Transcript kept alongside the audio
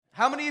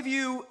How many of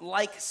you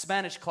like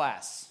Spanish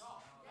class?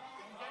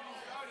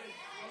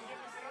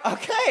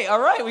 Okay,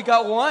 all right, we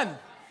got one.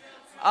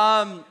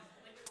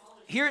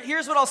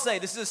 Here's what I'll say.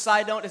 This is a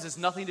side note. This has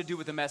nothing to do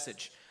with the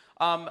message.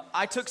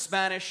 I took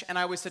Spanish, and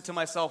I always said to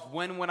myself,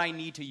 when would I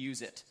need to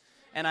use it?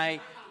 And I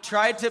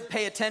tried to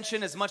pay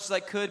attention as much as I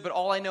could, but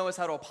all I know is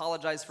how to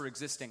apologize for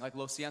existing, like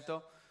lo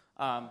siento,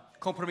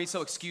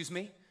 compromiso, excuse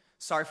me,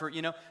 sorry for,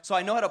 So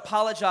I know how to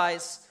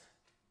apologize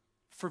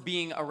for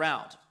being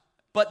around.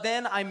 But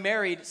then I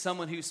married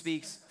someone who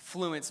speaks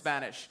fluent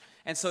Spanish,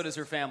 and so does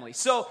her family.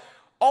 So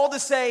all to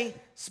say,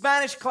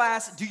 Spanish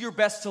class, do your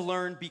best to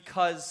learn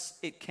because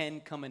it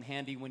can come in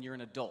handy when you're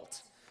an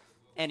adult.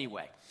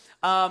 Anyway,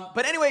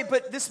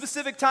 but this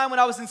specific time when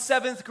I was in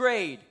 7th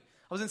grade,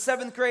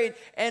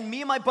 and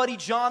me and my buddy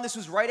John, this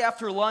was right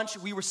after lunch,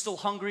 we were still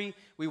hungry,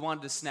 we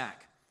wanted to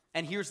snack.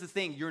 And here's the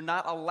thing, you're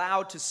not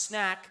allowed to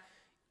snack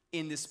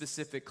in this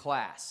specific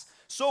class.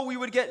 So we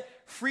would get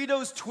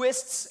Fritos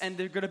Twists, and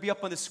they're going to be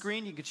up on the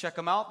screen. You can check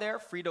them out there,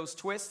 Fritos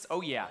Twists.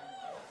 Oh, yeah.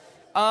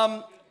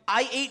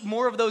 I ate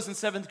more of those in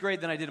 7th grade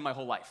than I did in my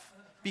whole life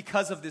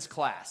because of this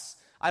class.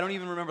 I don't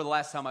even remember the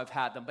last time I've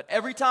had them, but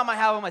every time I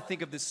have them, I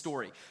think of this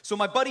story. So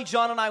my buddy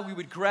John and I, we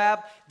would grab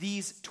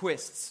these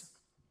twists,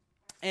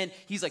 and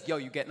he's like, yo,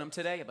 you getting them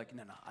today? I'm like,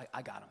 no,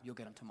 I got them. You'll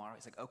get them tomorrow.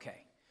 He's like,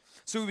 okay.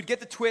 So we would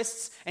get the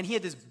twists, and he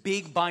had this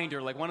big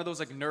binder, like one of those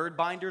like nerd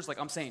binders, like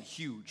I'm saying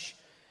huge.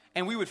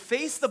 And we would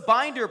face the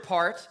binder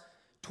part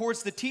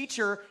towards the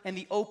teacher and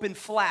the open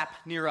flap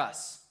near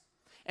us.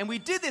 And we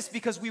did this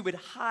because we would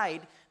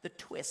hide the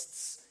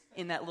twists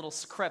in that little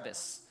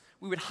crevice.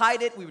 We would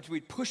hide it,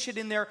 we'd push it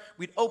in there,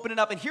 we'd open it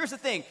up. And here's the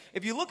thing,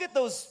 if you look at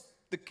those,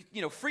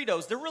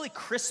 Fritos, they're really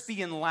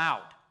crispy and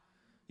loud.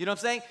 You know what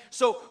I'm saying?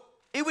 So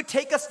it would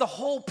take us the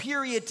whole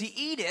period to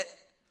eat it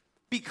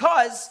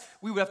because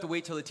we would have to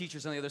wait till the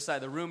teacher's on the other side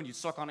of the room and you'd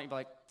suck on it and be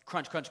like,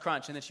 crunch, crunch,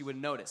 crunch, and then she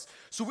wouldn't notice.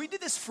 So we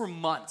did this for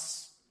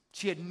months.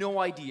 She had no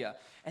idea.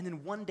 And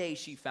then one day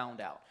she found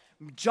out.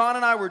 John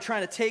and I were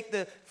trying to take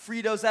the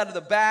Fritos out of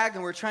the bag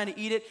and we were trying to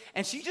eat it.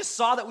 And she just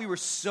saw that we were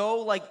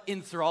so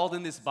enthralled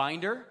in this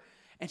binder.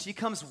 And she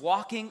comes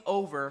walking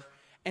over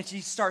and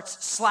she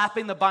starts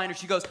slapping the binder.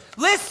 She goes,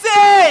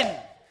 listen!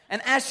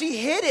 And as she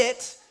hit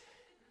it,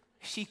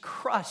 she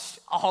crushed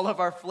all of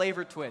our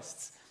flavor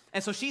twists.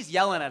 And so she's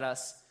yelling at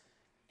us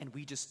and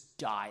we just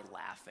die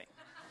laughing.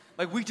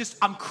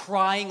 I'm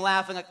crying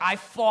laughing. I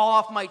fall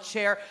off my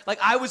chair.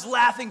 I was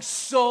laughing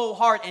so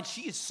hard. And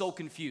she is so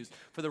confused.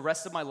 For the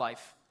rest of my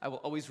life, I will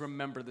always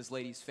remember this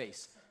lady's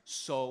face.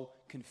 So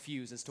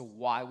confused as to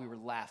why we were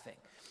laughing.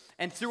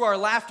 And through our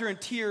laughter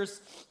and tears,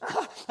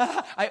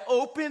 I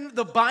opened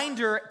the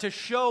binder to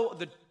show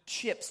the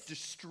chips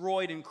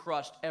destroyed and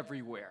crushed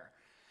everywhere.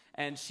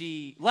 And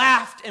she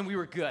laughed and we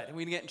were good. And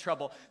we didn't get in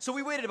trouble. So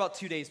we waited about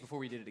 2 days before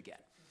we did it again.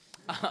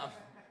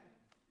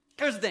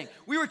 Here's the thing.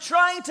 We were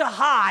trying to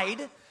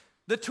hide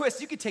the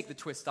twists. You could take the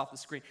twists off the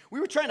screen. We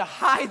were trying to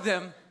hide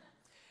them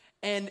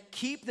and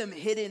keep them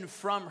hidden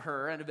from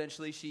her, and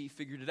eventually she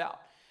figured it out.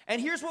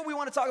 And here's what we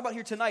want to talk about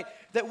here tonight,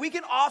 that we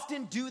can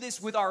often do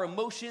this with our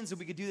emotions and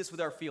we can do this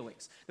with our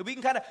feelings. That we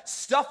can kind of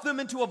stuff them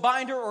into a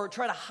binder or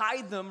try to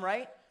hide them,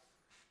 right?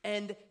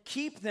 And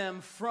keep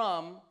them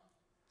from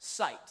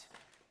sight.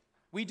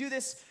 We do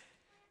this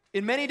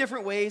in many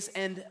different ways,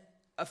 and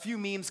a few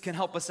memes can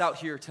help us out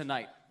here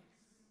tonight.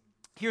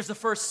 Here's the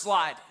first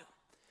slide.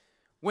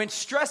 When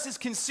stress is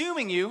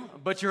consuming you,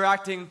 but you're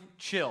acting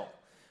chill.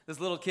 This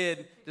little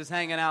kid just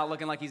hanging out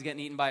looking like he's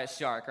getting eaten by a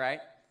shark, right?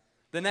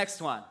 The next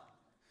one.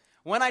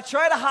 When I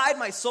try to hide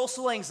my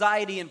social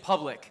anxiety in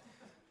public,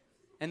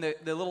 and the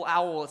little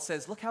owl, it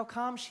says, look how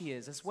calm she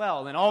is as well.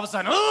 And then all of a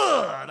sudden,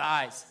 the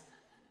eyes,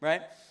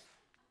 right?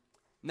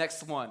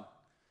 Next one.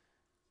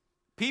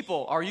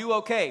 People, are you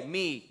okay?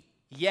 Me,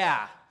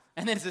 yeah.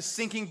 And then it's a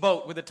sinking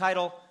boat with the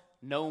title,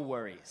 No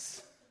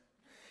Worries.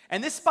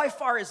 And this by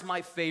far is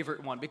my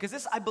favorite one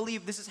because I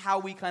believe this is how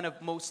we kind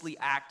of mostly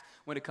act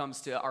when it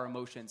comes to our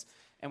emotions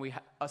and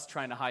us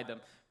trying to hide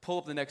them. Pull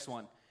up the next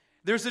one.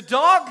 There's a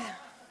dog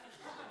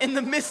in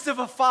the midst of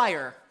a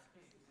fire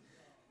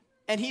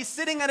and he's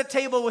sitting at a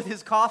table with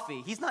his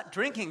coffee. He's not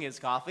drinking his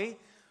coffee,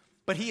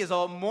 but he is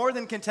all more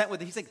than content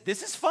with it. He's like,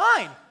 this is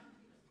fine.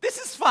 This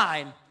is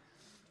fine.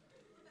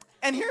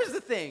 And here's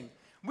the thing.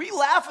 We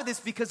laugh at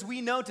this because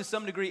we know to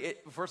some degree,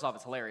 first off,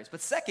 it's hilarious.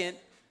 But second,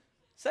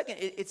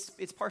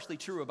 it's partially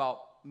true about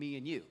me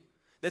and you.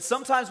 That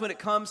sometimes when it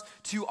comes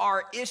to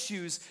our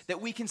issues, that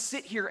we can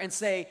sit here and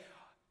say,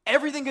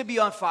 everything could be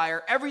on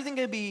fire, everything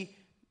could be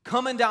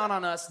coming down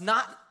on us,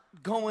 not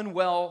going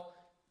well,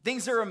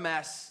 things are a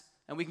mess,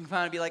 and we can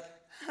kind of be like,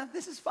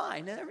 this is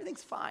fine, and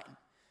everything's fine.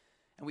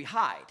 And we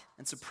hide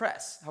and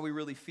suppress how we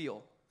really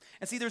feel.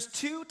 And see, there's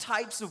two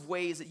types of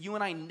ways that you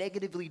and I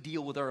negatively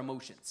deal with our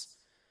emotions.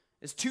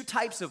 There's two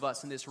types of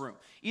us in this room.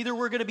 Either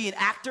we're going to be an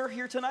actor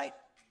here tonight,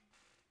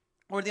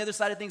 or on the other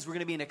side of things, we're going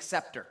to be an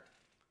acceptor.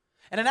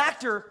 And an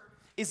actor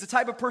is the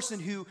type of person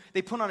who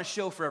they put on a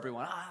show for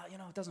everyone.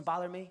 It doesn't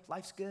bother me.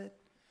 Life's good.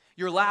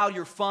 You're loud,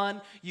 you're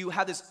fun, you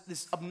have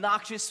this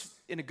obnoxious,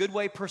 in a good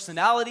way,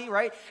 personality,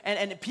 right?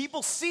 And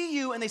people see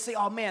you and they say,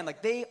 oh man,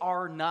 like they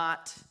are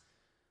not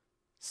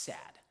sad.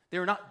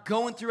 They're not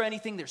going through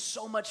anything. They're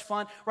so much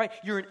fun, right?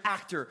 You're an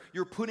actor.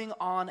 You're putting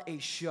on a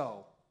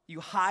show. You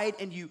hide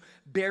and you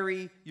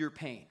bury your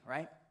pain,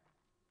 right?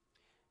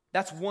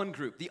 That's one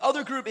group. The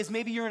other group is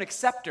maybe you're an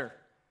acceptor,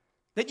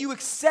 that you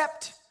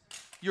accept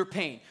your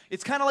pain.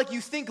 It's kind of like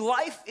you think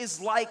life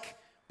is like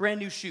brand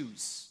new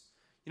shoes.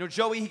 You know,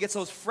 Joey, he gets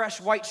those fresh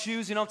white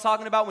shoes, you know what I'm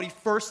talking about, when he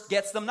first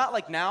gets them, not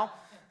like now,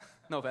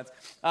 no offense.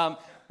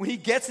 When he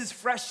gets his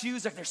fresh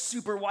shoes, like they're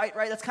super white,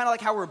 right? That's kind of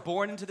like how we're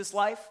born into this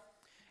life.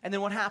 And then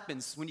what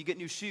happens when you get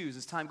new shoes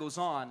as time goes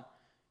on?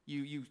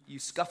 You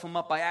scuff them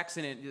up by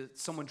accident.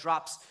 Someone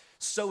drops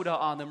soda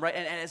on them, right?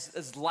 And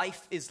as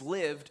life is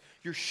lived,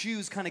 your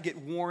shoes kind of get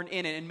worn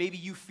in it. And maybe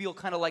you feel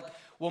kind of like,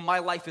 well, my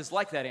life is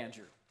like that,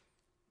 Andrew.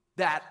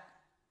 That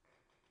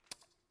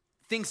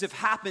things have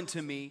happened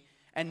to me,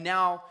 and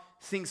now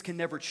things can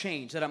never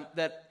change.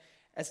 That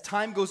as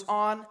time goes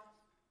on,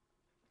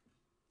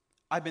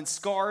 I've been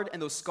scarred,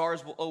 and those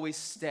scars will always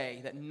stay.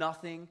 That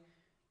nothing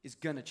is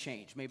going to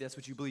change. Maybe that's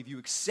what you believe. You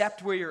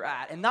accept where you're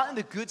at, and not in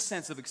the good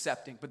sense of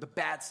accepting, but the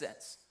bad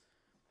sense.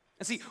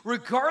 And see,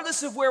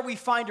 regardless of where we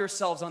find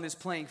ourselves on this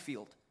playing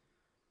field,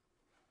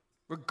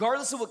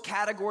 regardless of what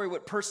category,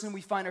 what person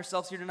we find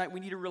ourselves here tonight, we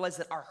need to realize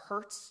that our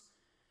hurts,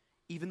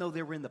 even though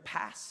they were in the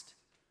past,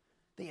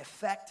 they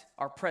affect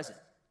our present.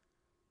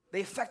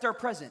 They affect our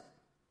present.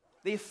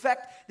 They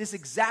affect this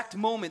exact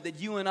moment that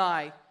you and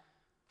I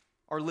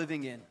are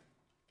living in.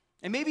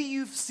 And maybe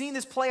you've seen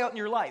this play out in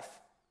your life.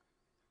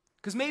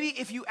 Because maybe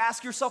if you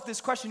ask yourself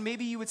this question,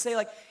 maybe you would say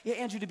like, yeah,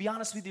 Andrew, to be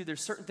honest with you,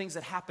 there's certain things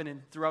that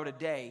happen throughout a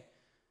day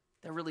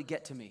that really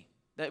get to me,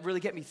 that really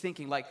get me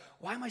thinking like,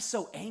 why am I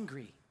so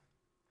angry?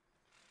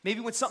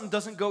 Maybe when something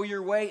doesn't go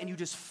your way and you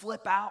just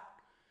flip out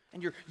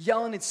and you're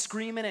yelling and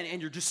screaming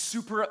and you're just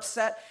super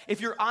upset.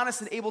 If you're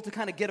honest and able to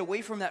kind of get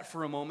away from that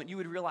for a moment, you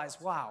would realize,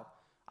 wow,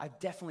 I'm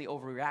definitely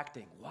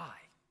overreacting. Why?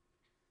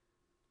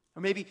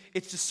 Or maybe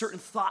it's just certain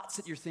thoughts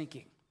that you're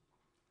thinking.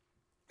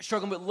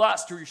 Struggling with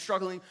lust, or you're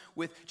struggling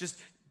with just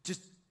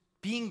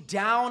being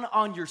down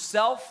on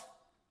yourself,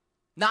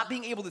 not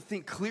being able to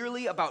think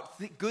clearly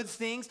about good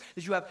things,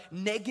 that you have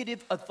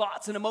negative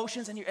thoughts and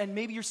emotions, and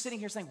maybe you're sitting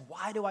here saying,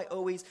 why do I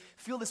always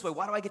feel this way?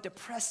 Why do I get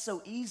depressed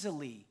so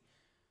easily?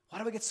 Why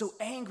do I get so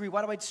angry?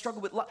 Why do I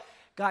struggle with lust?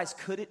 Guys,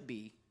 could it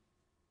be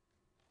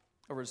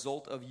a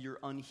result of your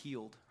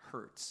unhealed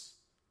hurts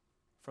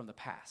from the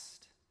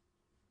past?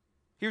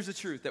 Here's the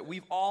truth, that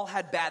we've all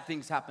had bad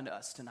things happen to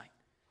us tonight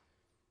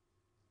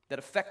that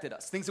affected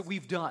us, things that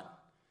we've done,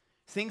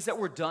 things that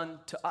were done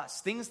to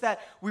us, things that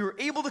we were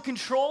able to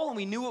control and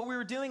we knew what we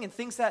were doing, and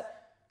things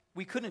that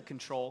we couldn't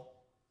control,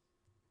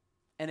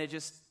 and it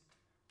just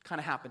kind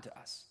of happened to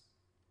us.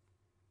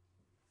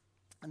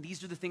 And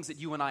these are the things that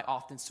you and I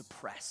often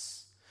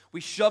suppress.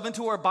 We shove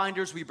into our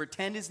binders, we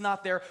pretend it's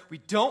not there, we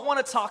don't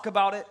want to talk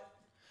about it,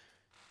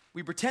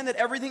 we pretend that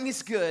everything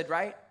is good,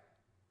 right?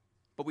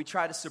 But we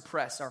try to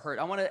suppress our hurt.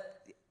 I want to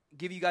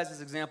give you guys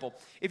this example.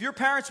 If your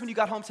parents, when you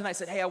got home tonight,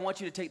 said, hey, I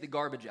want you to take the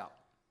garbage out.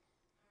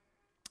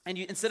 And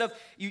instead of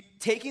you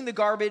taking the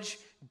garbage,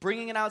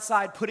 bringing it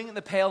outside, putting it in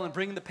the pail, and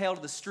bringing the pail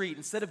to the street,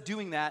 instead of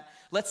doing that,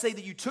 let's say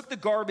that you took the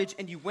garbage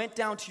and you went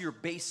down to your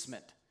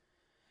basement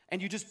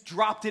and you just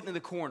dropped it in the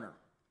corner.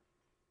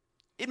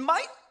 It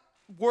might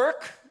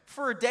work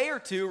for a day or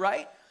two,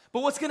 right?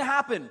 But what's going to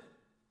happen?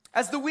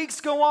 As the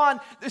weeks go on,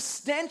 the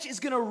stench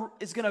is going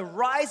to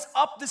rise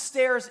up the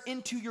stairs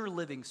into your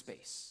living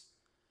space.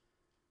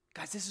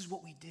 Guys, this is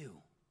what we do.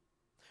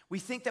 We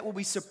think that when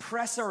we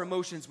suppress our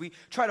emotions, we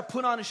try to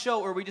put on a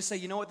show, or we just say,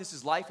 you know what, this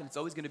is life and it's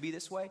always going to be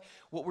this way.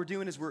 What we're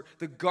doing is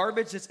the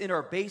garbage that's in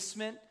our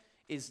basement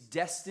is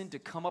destined to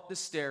come up the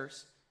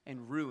stairs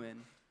and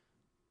ruin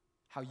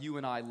how you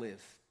and I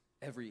live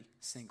every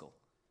single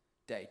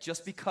day.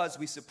 Just because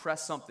we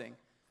suppress something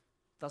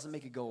doesn't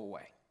make it go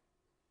away.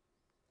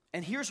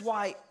 And here's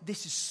why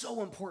this is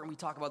so important we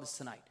talk about this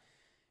tonight.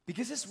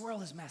 Because this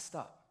world is messed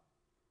up.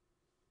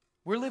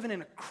 We're living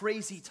in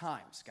crazy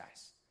times,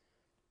 guys.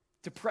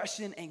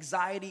 Depression,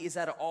 anxiety is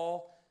at an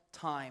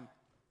all-time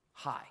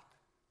high.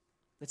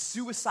 That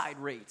suicide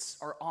rates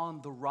are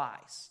on the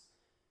rise.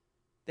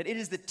 That it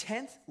is the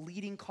 10th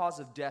leading cause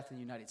of death in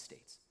the United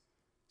States.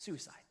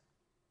 Suicide.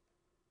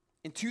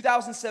 In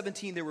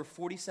 2017, there were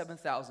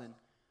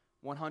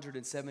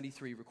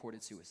 47,173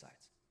 recorded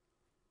suicides.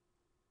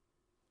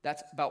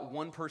 That's about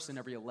one person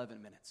every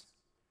 11 minutes.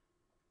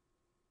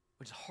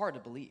 Which is hard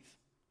to believe.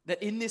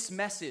 That in this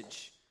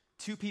message,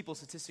 2 people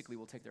statistically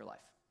will take their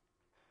life.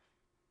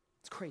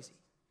 It's crazy.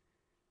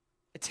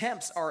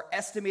 Attempts are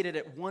estimated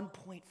at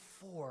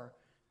 1.4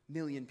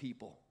 million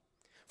people.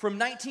 From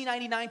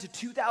 1999 to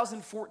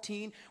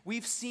 2014,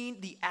 we've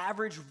seen the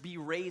average be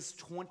raised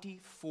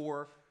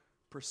 24%.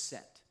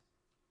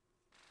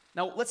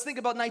 Now, let's think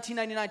about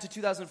 1999 to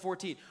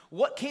 2014.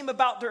 What came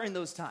about during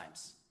those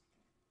times?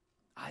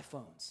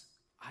 iPhones,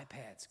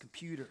 iPads,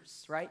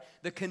 computers, right?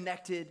 The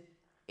connected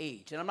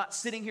age. And I'm not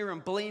sitting here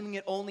and blaming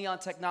it only on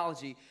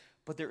technology,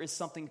 but there is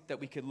something that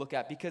we could look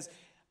at because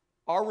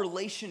our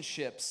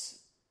relationships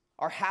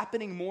are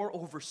happening more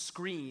over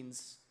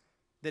screens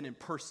than in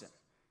person.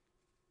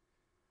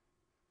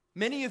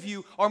 Many of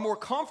you are more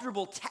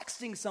comfortable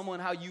texting someone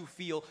how you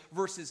feel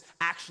versus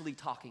actually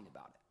talking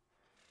about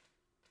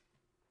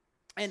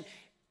it. And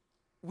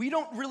we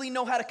don't really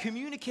know how to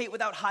communicate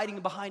without hiding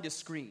behind a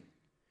screen.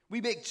 We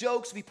make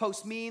jokes, we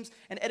post memes,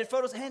 and edit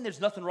photos, and there's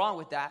nothing wrong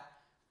with that.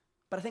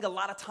 But I think a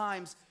lot of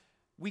times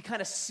we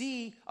kind of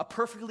see a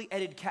perfectly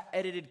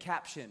edited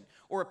caption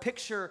or a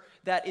picture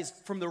that is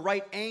from the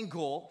right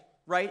angle,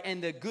 right,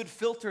 and the good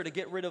filter to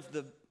get rid of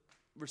the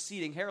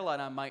receding hairline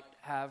I might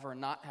have or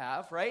not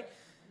have, right?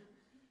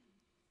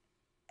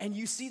 And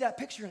you see that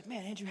picture, like,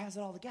 man, Andrew has it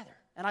all together.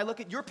 And I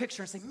look at your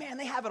picture and say, man,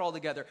 they have it all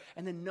together.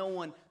 And then no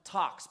one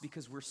talks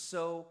because we're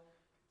so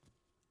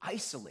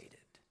isolated.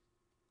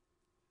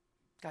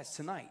 Guys,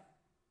 tonight,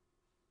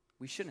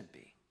 we shouldn't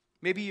be.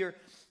 Maybe you're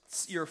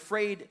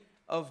afraid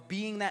of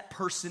being that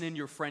person in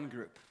your friend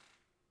group.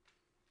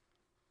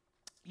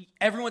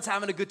 Everyone's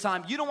having a good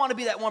time. You don't want to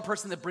be that one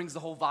person that brings the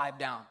whole vibe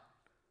down.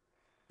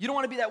 You don't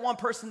want to be that one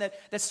person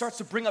that starts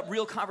to bring up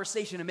real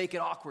conversation and make it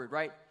awkward,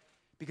 right?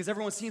 Because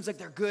everyone seems like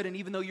they're good, and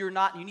even though you're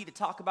not, and you need to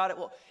talk about it,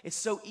 well, it's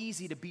so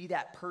easy to be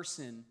that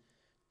person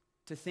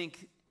to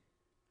think,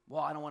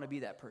 well, I don't want to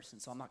be that person,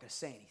 so I'm not going to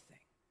say anything.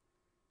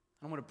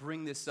 I don't want to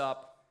bring this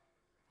up.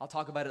 I'll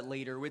talk about it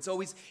later. It's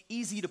always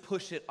easy to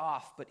push it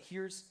off, but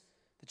here's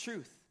the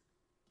truth,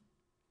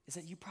 is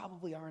that you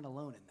probably aren't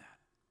alone in that.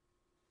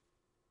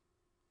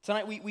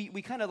 Tonight,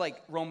 we kind of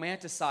like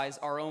romanticize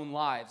our own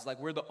lives,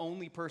 like we're the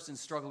only person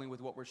struggling with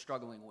what we're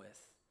struggling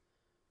with.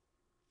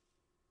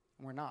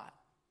 And we're not.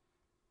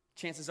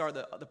 Chances are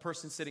the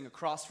person sitting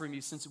across from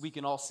you, since we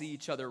can all see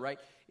each other, right,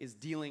 is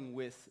dealing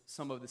with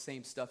some of the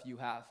same stuff you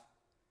have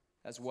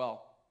as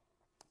well.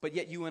 But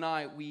yet you and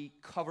I, we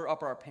cover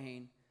up our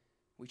pain.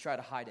 We try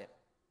to hide it.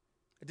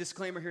 A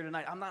disclaimer here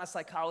tonight, I'm not a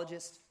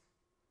psychologist.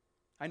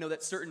 I know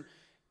that certain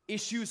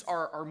issues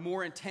are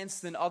more intense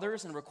than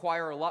others and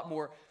require a lot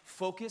more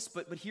focus,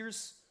 but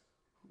here's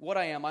what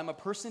I am. I'm a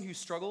person who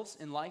struggles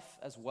in life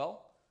as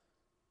well,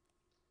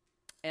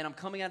 and I'm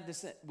coming at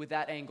this with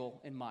that angle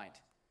in mind.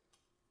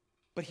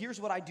 But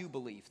here's what I do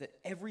believe, that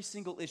every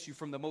single issue,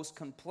 from the most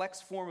complex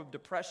form of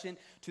depression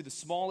to the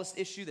smallest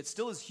issue that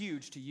still is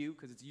huge to you,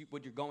 because it's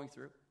what you're going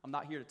through. I'm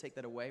not here to take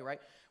that away, right?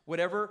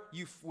 Wherever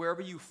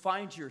you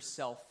find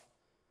yourself,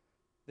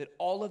 that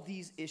all of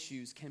these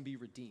issues can be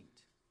redeemed.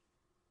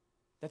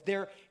 That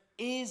there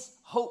is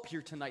hope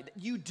here tonight,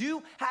 that you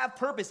do have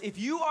purpose. If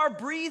you are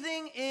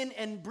breathing in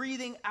and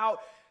breathing out,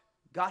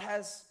 God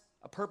has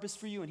a purpose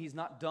for you, and He's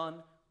not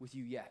done with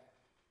you yet.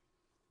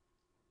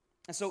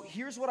 And so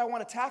here's what I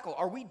want to tackle.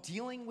 Are we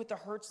dealing with the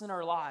hurts in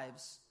our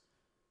lives,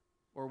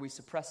 or are we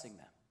suppressing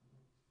them?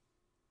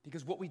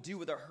 Because what we do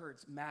with our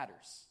hurts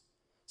matters.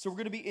 So we're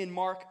going to be in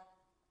Mark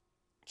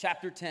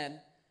chapter 10,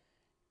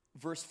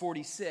 verse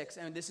 46,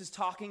 and this is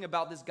talking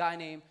about this guy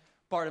named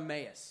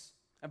Bartimaeus.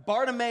 And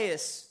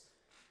Bartimaeus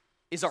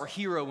is our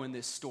hero in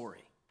this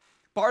story.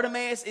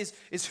 Bartimaeus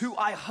is who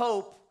I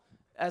hope,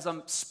 as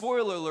a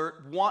spoiler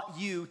alert, want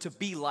you to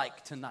be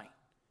like tonight.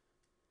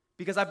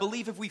 Because I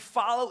believe if we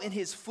follow in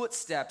his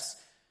footsteps,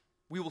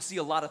 we will see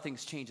a lot of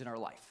things change in our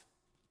life.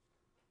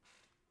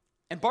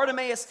 And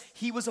Bartimaeus,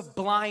 he was a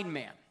blind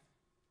man.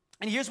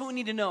 And here's what we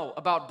need to know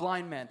about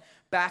blind men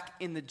back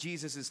in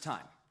Jesus'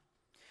 time.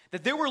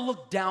 That they were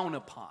looked down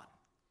upon.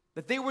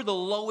 That they were the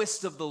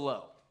lowest of the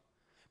low.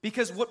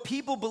 Because what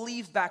people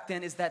believed back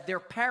then is that their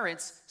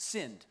parents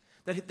sinned.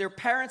 That their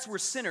parents were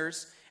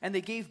sinners and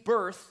they gave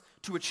birth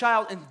to a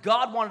child and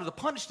God wanted to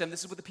punish them.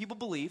 This is what the people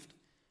believed.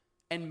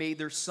 And made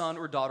their son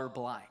or daughter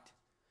blind.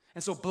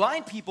 And so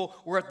blind people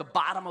were at the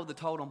bottom of the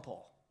totem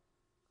pole.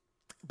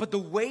 But the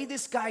way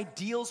this guy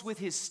deals with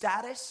his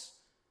status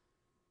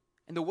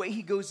and the way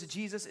he goes to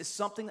Jesus is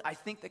something I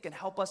think that can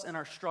help us in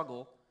our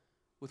struggle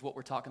with what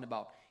we're talking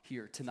about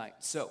here tonight.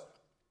 So,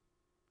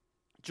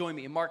 join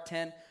me in Mark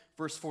 10,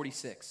 verse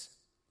 46.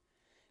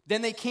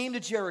 Then they came to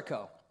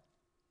Jericho.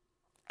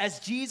 As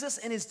Jesus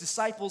and his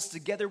disciples,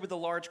 together with a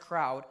large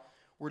crowd,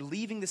 were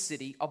leaving the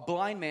city, a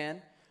blind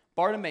man,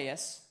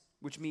 Bartimaeus,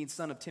 which means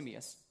son of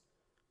Timaeus,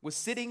 was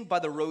sitting by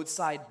the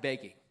roadside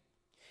begging.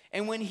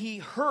 And when he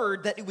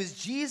heard that it was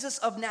Jesus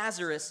of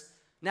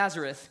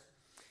Nazareth,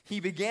 he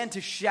began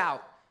to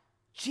shout,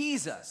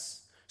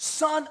 Jesus,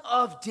 Son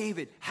of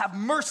David, have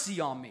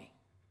mercy on me.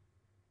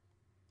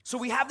 So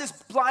we have this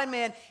blind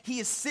man, he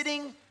is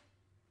sitting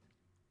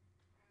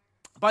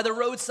by the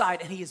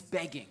roadside and he is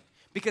begging.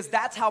 Because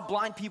that's how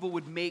blind people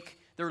would make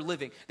their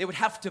living. They would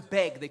have to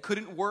beg. They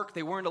couldn't work.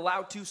 They weren't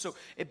allowed to. So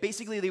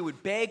basically they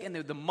would beg, and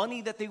the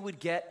money that they would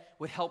get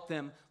would help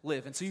them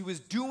live. And so he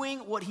was doing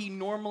what he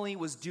normally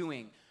was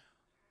doing.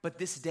 But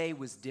this day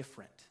was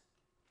different.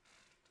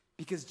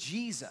 Because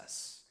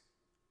Jesus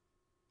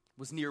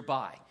was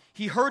nearby.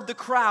 He heard the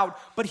crowd,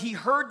 but he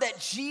heard that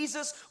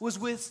Jesus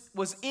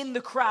was in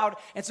the crowd,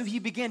 and so he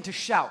began to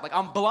shout. Like,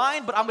 I'm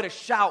blind, but I'm going to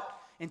shout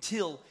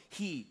until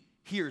he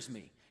hears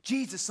me.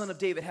 Jesus, Son of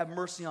David, have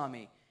mercy on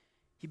me.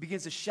 He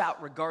begins to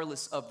shout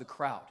regardless of the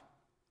crowd.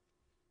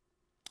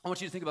 I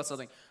want you to think about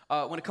something.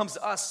 When it comes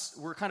to us,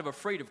 we're kind of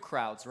afraid of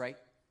crowds, right?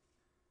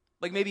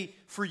 Like maybe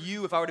for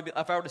you, if I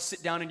were to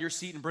sit down in your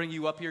seat and bring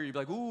you up here, you'd be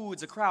like, ooh,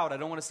 it's a crowd. I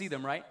don't want to see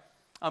them, right?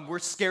 We're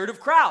scared of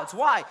crowds.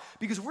 Why?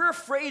 Because we're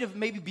afraid of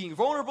maybe being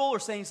vulnerable or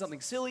saying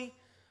something silly.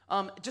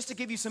 Just to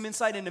give you some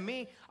insight into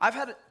me, I've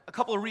had a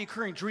couple of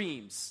recurring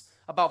dreams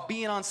about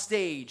being on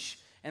stage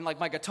and like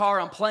my guitar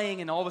I'm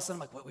playing, and all of a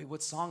sudden I'm like, wait,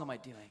 what song am I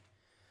doing?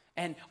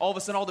 And all of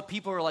a sudden all the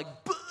people are like,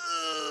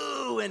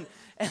 boo, and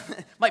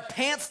my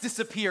pants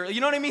disappear.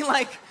 You know what I mean?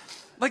 Like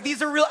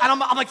these are real, and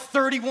I'm like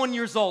 31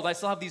 years old. I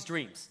still have these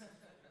dreams.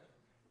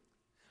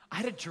 I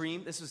had a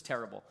dream, this was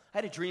terrible. I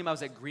had a dream I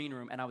was at Green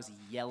Room and I was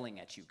yelling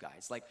at you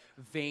guys, like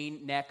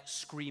vein neck,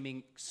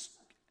 screaming.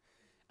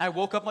 I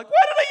woke up like,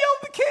 why did I yell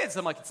at the kids?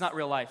 I'm like, it's not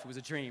real life, it was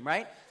a dream,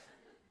 right?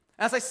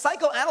 As I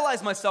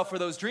psychoanalyze myself for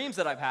those dreams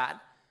that I've had,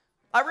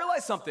 I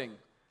realized something.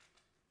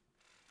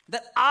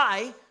 That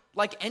I,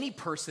 like any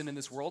person in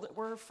this world,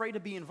 we're afraid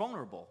of being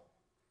vulnerable.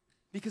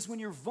 Because when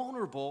you're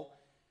vulnerable,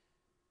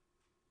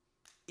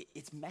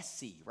 it's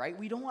messy, right?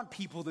 We don't want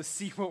people to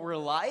see what we're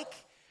like,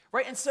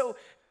 right? And so,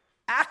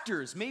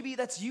 actors, maybe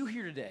that's you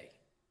here today.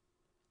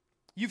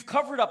 You've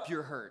covered up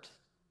your hurt.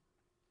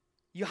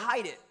 You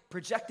hide it,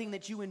 projecting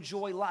that you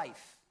enjoy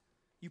life.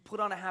 You put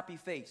on a happy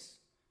face.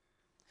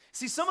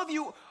 See, some of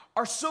you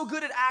are so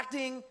good at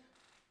acting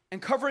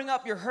and covering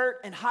up your hurt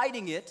and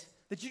hiding it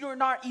that you are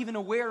not even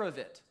aware of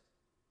it.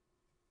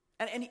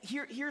 And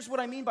here's what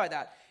I mean by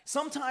that.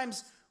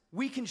 Sometimes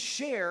we can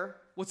share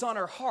what's on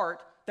our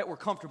heart that we're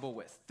comfortable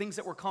with, things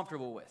that we're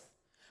comfortable with.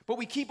 But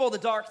we keep all the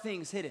dark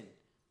things hidden.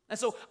 And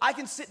so I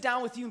can sit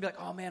down with you and be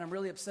like, oh man, I'm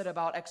really upset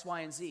about X,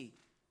 Y, and Z.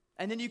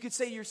 And then you could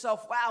say to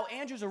yourself, wow,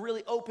 Andrew's a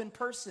really open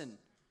person.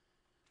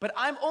 But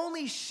I'm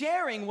only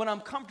sharing when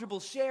I'm comfortable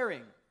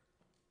sharing.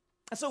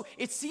 And so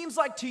it seems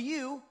like to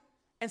you,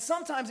 and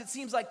sometimes it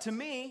seems like to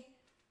me,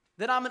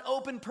 that I'm an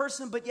open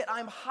person, but yet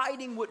I'm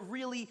hiding what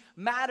really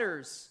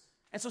matters.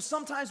 And so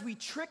sometimes we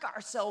trick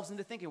ourselves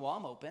into thinking, well,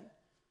 I'm open.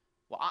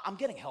 Well, I'm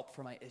getting help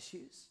for my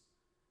issues.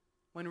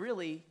 When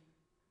really,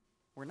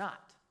 we're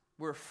not.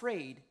 We're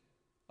afraid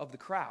of the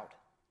crowd.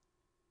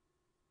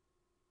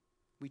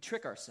 We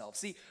trick ourselves.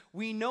 See,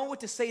 we know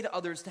what to say to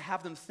others to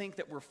have them think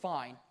that we're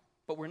fine,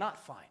 but we're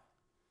not fine.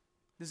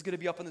 This is going to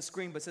be up on the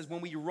screen, but it says,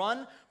 when we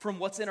run from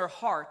what's in our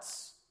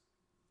hearts,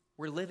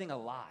 we're living a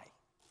lie.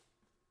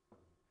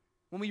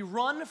 When we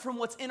run from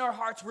what's in our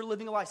hearts, we're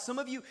living a lie. Some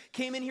of you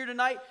came in here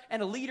tonight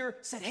and a leader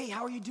said, hey,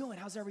 how are you doing?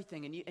 How's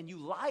everything? And you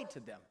lied to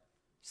them.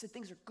 You said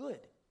things are good.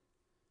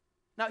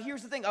 Now,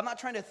 here's the thing. I'm not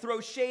trying to throw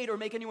shade or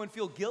make anyone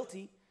feel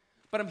guilty,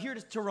 but I'm here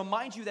to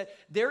remind you that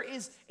there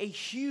is a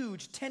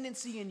huge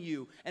tendency in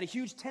you and a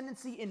huge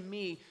tendency in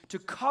me to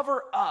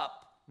cover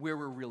up where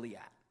we're really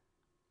at.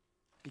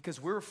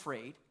 Because we're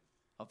afraid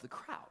of the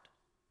crowd.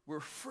 We're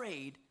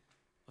afraid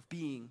of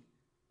being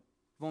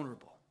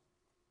vulnerable.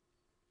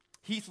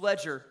 Heath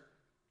Ledger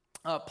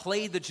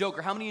played the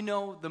Joker. How many of you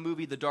know the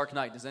movie The Dark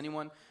Knight? Does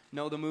anyone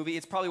know the movie?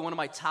 It's probably one of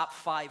my top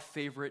 5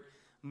 favorite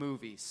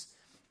movies.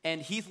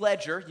 And Heath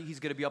Ledger, he's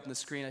going to be up on the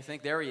screen, I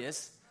think. There he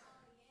is.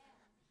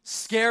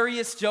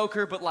 Scariest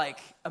Joker, but like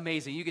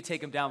amazing. You could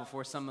take him down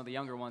before some of the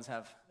younger ones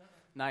have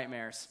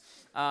nightmares.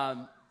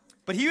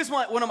 But he was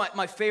one of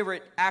my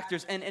favorite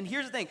actors. And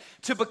here's the thing.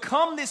 To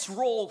become this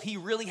role, he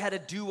really had to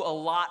do a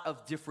lot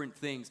of different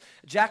things.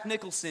 Jack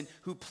Nicholson,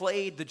 who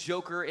played the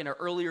Joker in an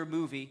earlier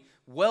movie,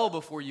 well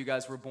before you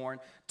guys were born,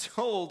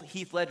 told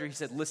Heath Ledger, he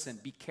said, listen,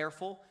 be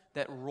careful,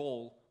 that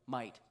role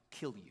might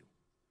kill you.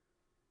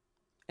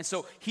 And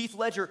so Heath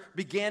Ledger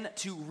began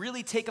to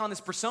really take on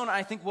this persona.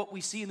 I think what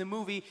we see in the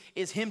movie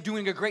is him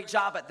doing a great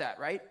job at that,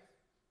 right?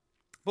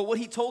 But what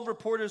he told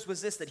reporters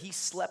was this, that he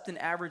slept an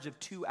average of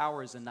 2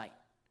 hours a night.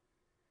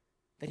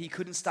 That he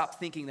couldn't stop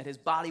thinking, that his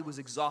body was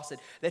exhausted,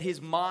 that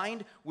his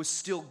mind was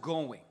still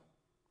going.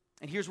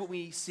 And here's what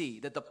we see,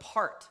 that the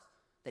part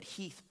that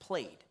Heath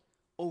played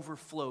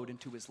overflowed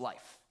into his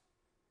life.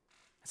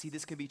 See,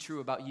 this can be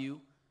true about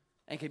you,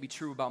 and it can be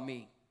true about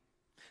me.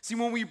 See,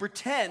 when we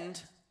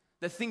pretend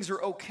that things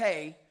are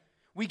okay,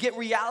 we get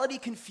reality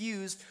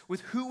confused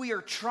with who we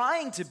are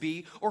trying to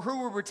be or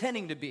who we're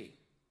pretending to be.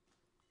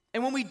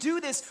 And when we do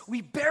this,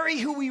 we bury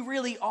who we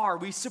really are.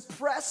 We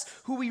suppress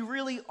who we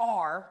really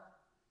are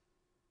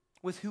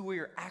with who we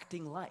are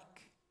acting like.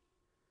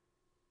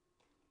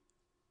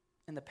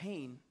 And the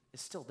pain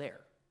is still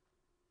there.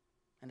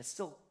 And it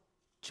still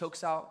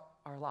chokes out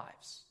our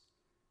lives.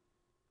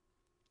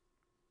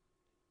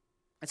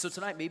 And so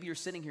tonight, maybe you're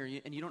sitting here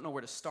and you don't know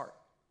where to start.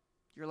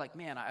 You're like,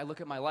 man, I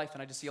look at my life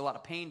and I just see a lot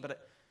of pain,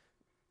 but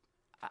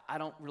I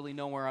don't really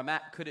know where I'm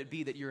at. Could it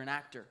be that you're an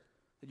actor?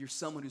 That you're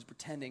someone who's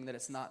pretending that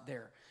it's not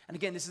there? And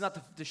again, this is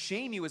not to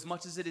shame you as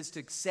much as it is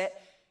to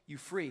set you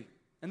free.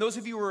 And those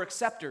of you who are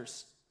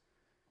acceptors,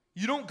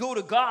 you don't go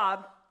to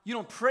God, you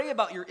don't pray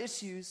about your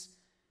issues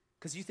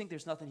because you think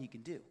there's nothing he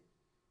can do.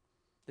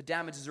 The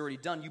damage is already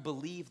done. You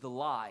believe the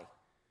lie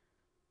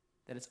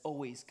that it's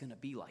always going to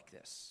be like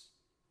this.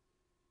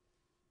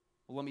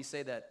 Well, let me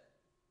say that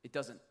It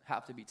doesn't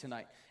have to be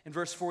tonight. In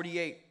verse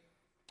 48,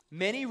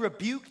 many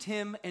rebuked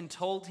him and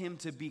told him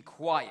to be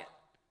quiet.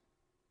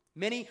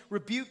 Many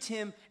rebuked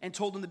him and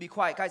told him to be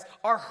quiet. Guys,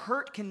 our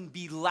hurt can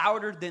be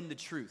louder than the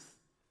truth.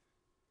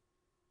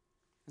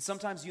 And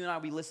sometimes you and I,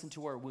 we listen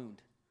to our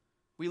wound.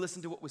 We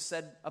listen to what was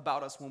said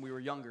about us when we were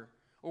younger,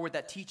 or what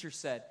that teacher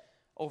said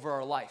over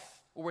our life,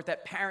 or what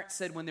that parent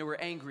said when they were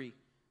angry,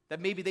 that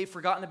maybe they've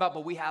forgotten about,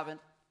 but we haven't.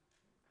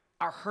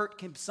 Our hurt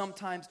can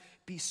sometimes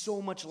be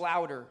so much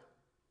louder.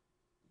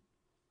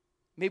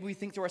 Maybe we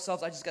think to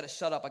ourselves, I just got to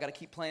shut up. I got to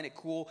keep playing it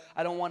cool.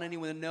 I don't want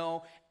anyone to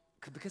know,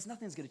 because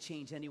nothing's going to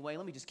change anyway.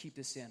 Let me just keep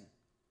this in.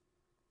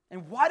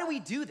 And why do we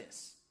do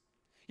this?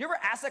 You ever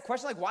ask that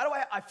question, like, why do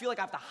I feel like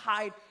I have to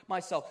hide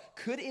myself?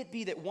 Could it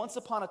be that once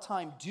upon a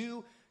time,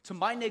 due to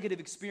my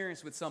negative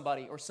experience with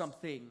somebody or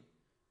something,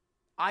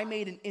 I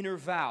made an inner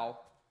vow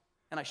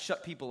and I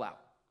shut people out?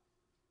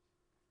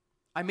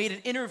 I made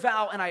an inner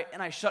vow and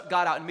I shut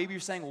God out. And maybe you're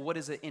saying, well, what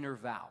is an inner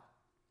vow?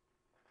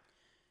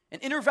 An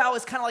inner vow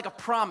is kind of like a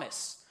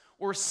promise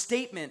or a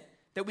statement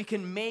that we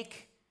can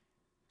make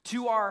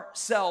to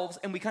ourselves,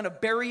 and we kind of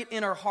bury it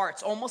in our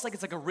hearts, almost like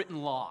it's like a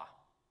written law.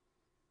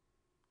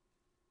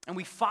 And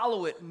we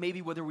follow it,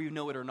 maybe whether we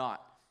know it or not.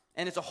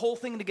 And it's a whole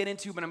thing to get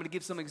into, but I'm going to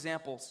give some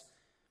examples.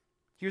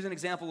 Here's an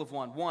example of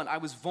one. One, I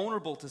was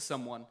vulnerable to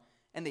someone,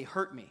 and they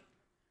hurt me.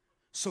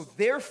 So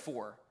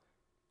therefore,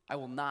 I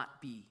will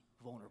not be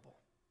vulnerable.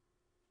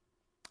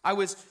 I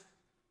was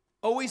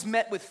always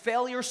met with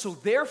failure, so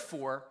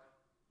therefore,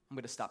 I'm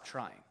going to stop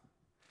trying.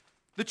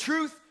 The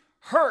truth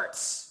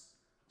hurts,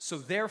 so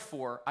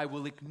therefore, I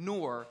will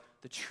ignore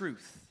the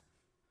truth.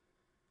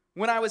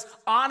 When I was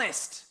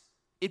honest,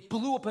 it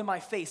blew up in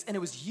my face, and it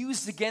was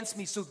used against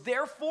me, so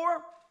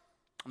therefore,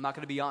 I'm not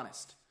going to be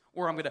honest,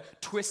 or I'm going to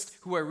twist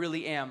who I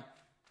really am.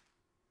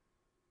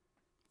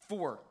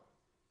 4,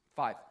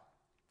 5.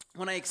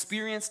 When I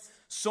experienced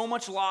so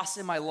much loss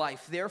in my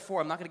life, therefore,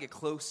 I'm not going to get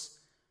close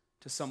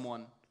to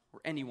someone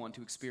or anyone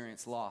to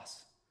experience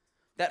loss.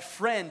 That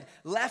friend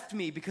left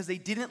me because they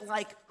didn't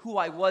like who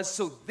I was,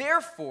 so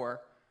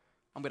therefore,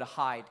 I'm going to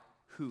hide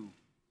who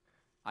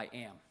I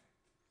am.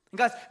 And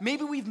guys,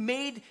 maybe we've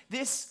made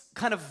this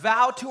kind of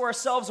vow to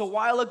ourselves a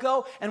while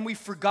ago, and we've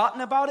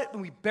forgotten about it,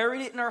 and we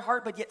buried it in our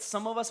heart, but yet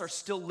some of us are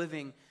still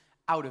living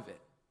out of it.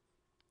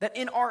 That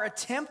in our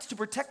attempt to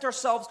protect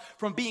ourselves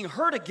from being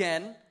hurt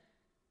again,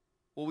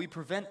 will we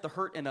prevent the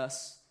hurt in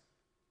us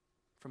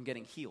from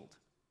getting healed?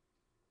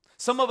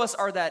 Some of us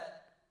are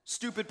that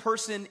stupid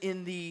person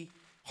in the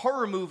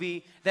horror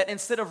movie that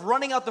instead of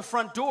running out the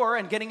front door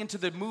and getting into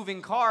the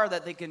moving car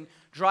that they can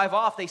drive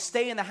off, they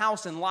stay in the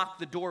house and lock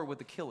the door with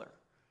the killer.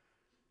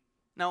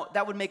 Now,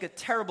 that would make a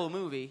terrible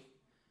movie,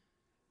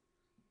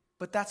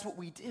 but that's what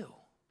we do.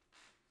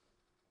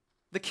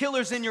 The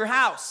killer's in your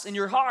house, in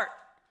your heart.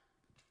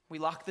 We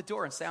lock the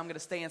door and say, I'm going to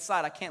stay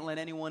inside. I can't let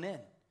anyone in.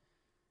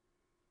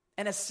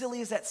 And as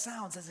silly as that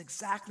sounds, that's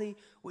exactly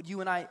what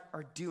you and I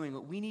are doing.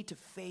 But we need to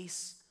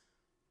face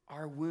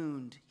our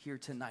wound here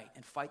tonight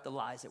and fight the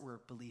lies that we're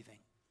believing.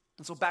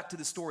 And so back to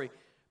the story.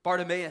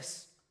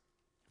 Bartimaeus,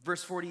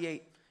 verse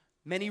 48.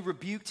 Many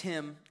rebuked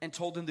him and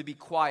told him to be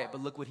quiet,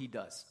 but look what he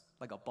does,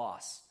 like a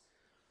boss.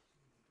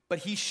 But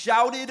he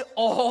shouted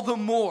all the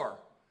more,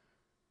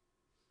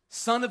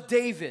 Son of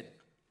David,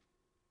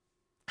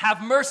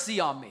 have mercy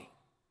on me.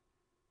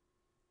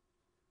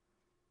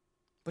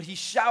 But he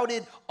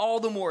shouted all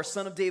the more,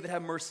 Son of David,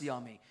 have mercy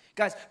on me.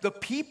 Guys, the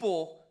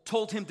people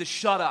told him to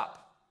shut up,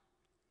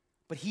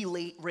 but he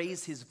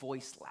raised his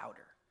voice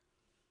louder.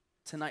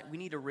 Tonight, we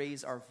need to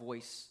raise our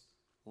voice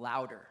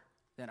louder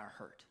than our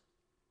hurt.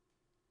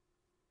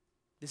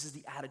 This is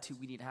the attitude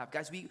we need to have.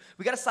 Guys, we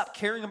got to stop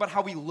caring about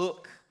how we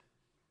look,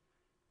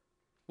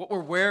 what we're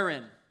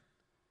wearing,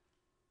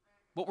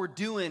 what we're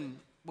doing,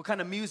 what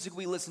kind of music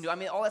we listen to. I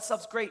mean, all that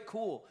stuff's great,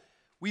 cool.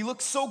 We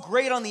look so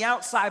great on the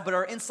outside, but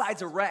our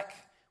inside's a wreck.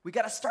 We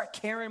got to start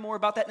caring more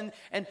about that.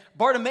 And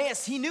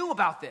Bartimaeus, he knew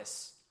about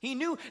this. He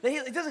knew that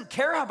he doesn't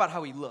care about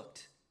how he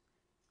looked.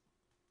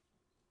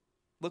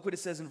 Look what it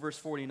says in verse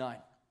 49.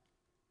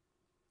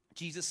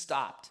 Jesus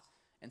stopped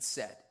and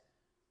said,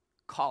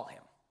 call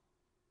him.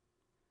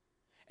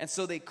 And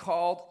so they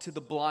called to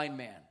the blind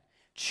man,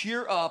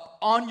 cheer up,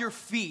 on your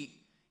feet,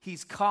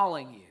 he's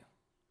calling you.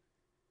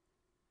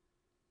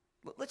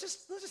 Let's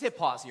just hit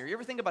pause here. You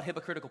ever think about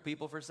hypocritical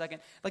people for a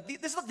second? Like,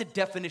 this is like the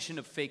definition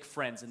of fake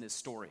friends in this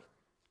story,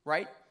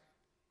 right?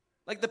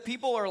 Like, the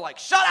people are like,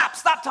 shut up,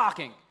 stop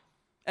talking.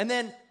 And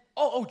then,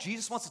 oh,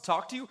 Jesus wants to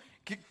talk to you?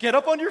 Get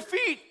up on your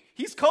feet.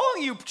 He's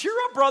calling you. Cheer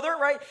up, brother,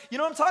 right? You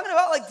know what I'm talking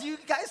about? Like, do you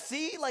guys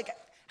see, like,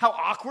 how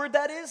awkward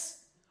that is?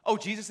 Oh,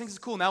 Jesus thinks it's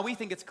cool. Now we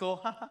think it's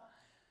cool.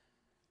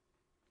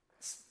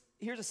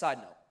 Here's a side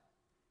note.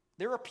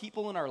 There are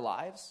people in our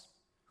lives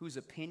whose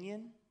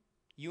opinion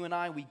you and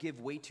I, we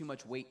give way too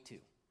much weight to.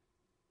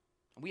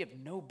 And we have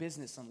no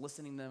business on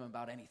listening to them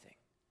about anything.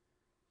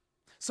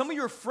 Some of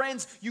your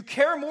friends, you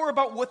care more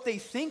about what they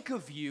think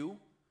of you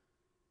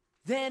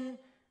than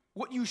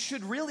what you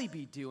should really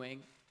be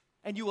doing,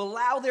 and you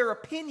allow their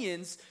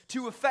opinions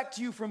to affect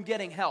you from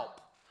getting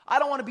help. I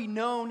don't want to be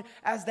known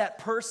as that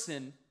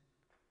person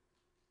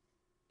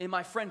in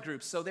my friend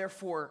group, so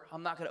therefore,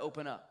 I'm not going to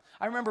open up.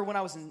 I remember when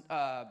I was in,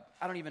 I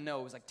don't even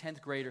know, it was like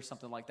 10th grade or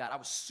something like that. I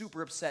was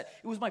super upset.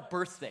 It was my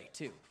birthday,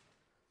 too.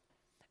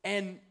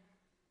 And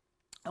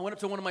I went up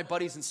to one of my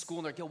buddies in school,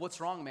 and they're like, yo, what's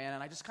wrong, man?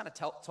 And I just kind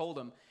of told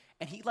him,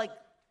 and he, like,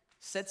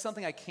 said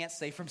something I can't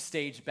say from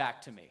stage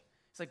back to me.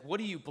 He's like, what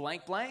are you,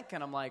 blank, blank?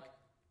 And I'm like,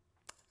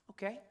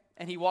 okay.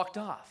 And he walked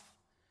off.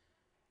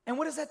 And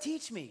what does that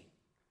teach me?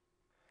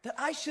 That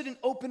I shouldn't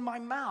open my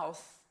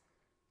mouth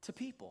to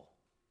people,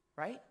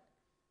 right?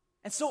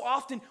 And so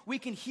often we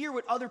can hear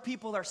what other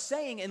people are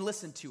saying and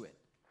listen to it,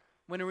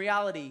 when in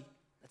reality,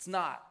 that's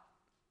not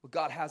what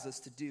God has us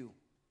to do.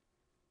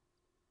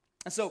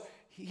 And so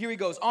here he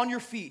goes, on your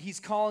feet, he's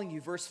calling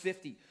you, verse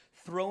 50.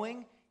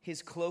 Throwing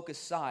his cloak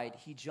aside,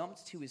 he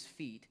jumped to his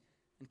feet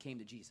and came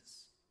to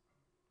Jesus.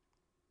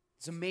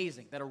 It's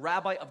amazing that a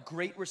rabbi of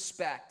great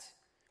respect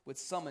would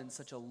summon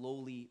such a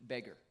lowly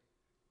beggar.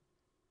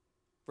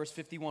 Verse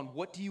 51,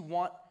 what do you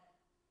want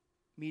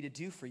me to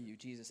do for you?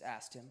 Jesus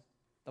asked him.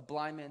 The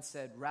blind man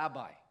said,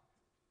 Rabbi,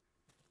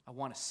 I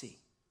want to see.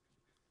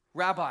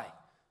 Rabbi,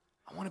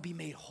 I want to be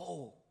made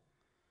whole.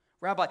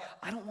 Rabbi,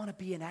 I don't want to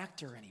be an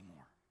actor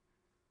anymore.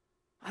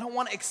 I don't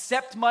want to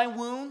accept my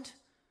wound.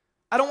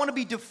 I don't want to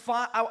be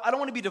defined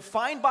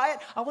by it.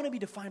 I want to be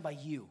defined by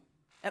you.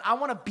 And I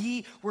want to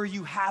be where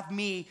you have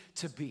me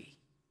to be.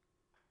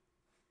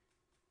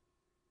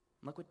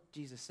 Look what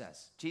Jesus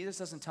says. Jesus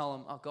doesn't tell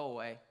him, oh, go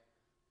away.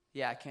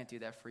 Yeah, I can't do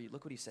that for you.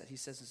 Look what he said. He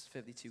says in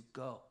 52,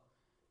 go,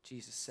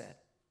 Jesus said.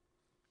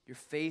 Your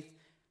faith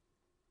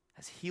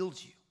has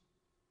healed you.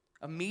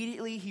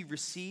 Immediately he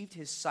received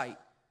his sight.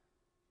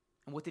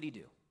 And what did he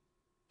do?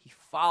 He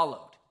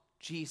followed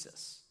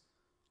Jesus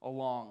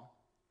along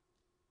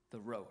the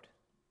road.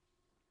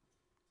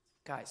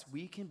 Guys,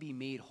 we can be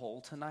made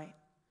whole tonight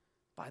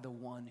by the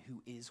one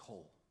who is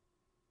whole.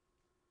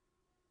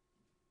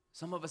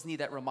 Some of us need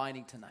that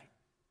reminding tonight.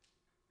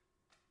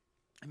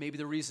 And maybe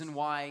the reason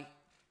why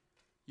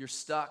you're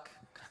stuck,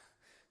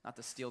 not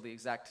to steal the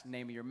exact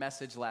name of your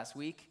message last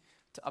week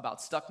about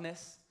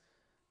stuckness,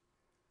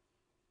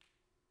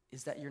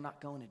 is that you're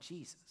not going to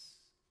Jesus.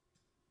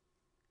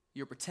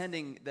 You're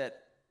pretending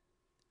that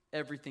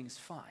everything's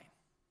fine.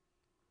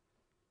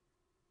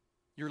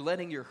 You're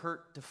letting your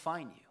hurt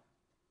define you.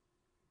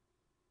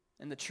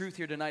 And the truth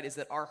here tonight is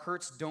that our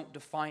hurts don't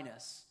define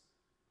us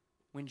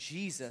when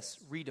Jesus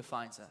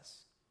redefines us.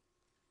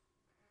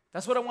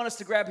 That's what I want us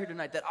to grab here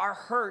tonight, that our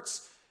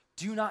hurts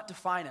do not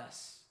define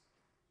us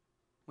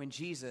when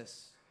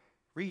Jesus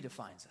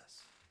redefines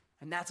us.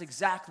 And that's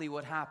exactly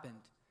what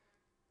happened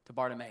to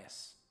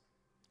Bartimaeus.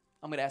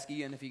 I'm going to ask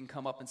Ian if he can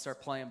come up and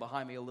start playing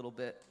behind me a little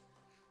bit.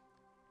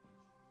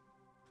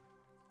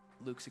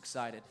 Luke's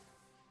excited.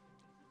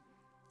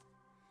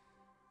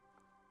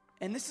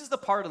 And this is the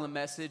part of the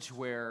message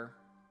where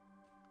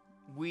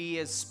we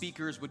as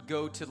speakers would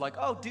go to like,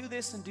 oh, do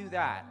this and do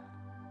that.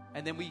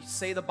 And then we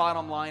say the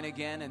bottom line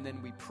again, and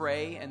then we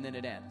pray, and then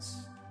it ends.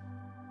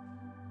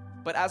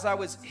 But as I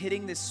was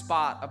hitting this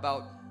spot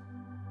about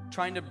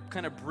trying to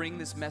kind of bring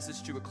this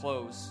message to a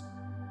close,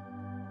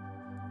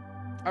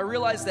 I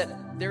realized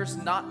that there's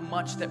not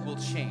much that will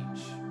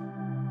change.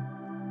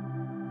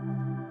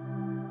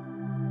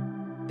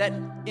 That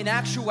in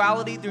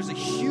actuality, there's a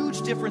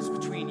huge difference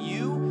between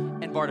you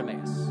and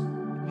Bartimaeus,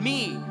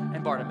 me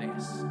and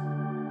Bartimaeus.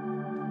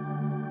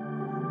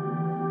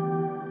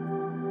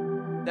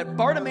 That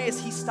Bartimaeus,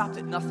 he stopped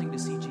at nothing to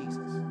see Jesus.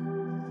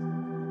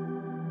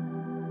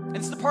 And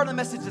it's the part of the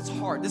message that's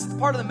hard. This is the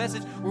part of the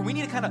message where we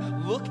need to kind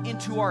of look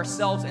into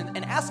ourselves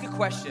and ask a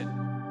question.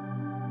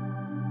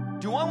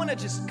 Do I want to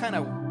just kind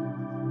of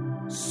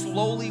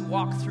slowly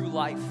walk through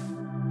life,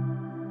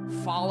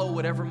 follow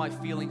whatever my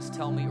feelings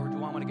tell me, or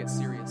do I want to get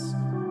serious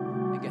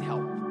and get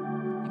help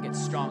and get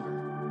stronger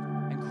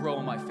and grow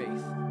in my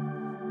faith?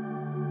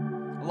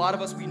 A lot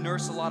of us, we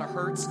nurse a lot of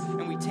hurts,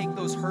 and we take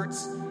those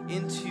hurts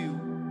into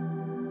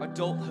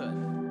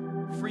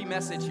adulthood. Free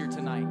message here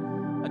tonight.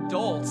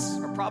 Adults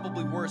are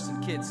probably worse than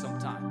kids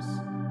sometimes.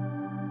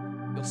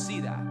 You'll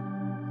see that.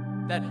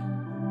 That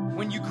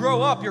when you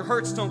grow up, your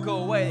hurts don't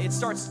go away. It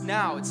starts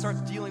now. It starts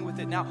dealing with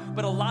it now.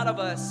 But a lot of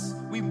us,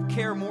 we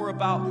care more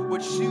about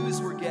what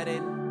shoes we're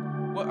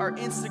getting, what our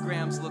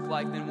Instagrams look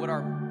like, than what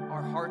our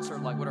hearts are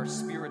like, what our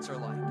spirits are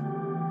like.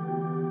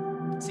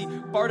 See,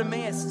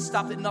 Bartimaeus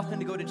stopped at nothing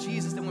to go to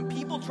Jesus. And when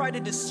people tried to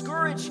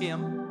discourage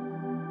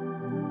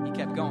him, he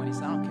kept going. He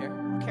said, I don't care. I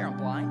don't care I'm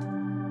blind.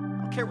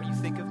 I don't care what you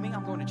think of me.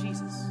 I'm going to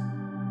Jesus.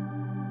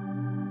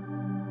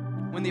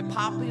 When the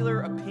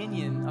popular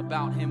opinion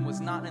about him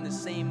was not in the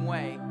same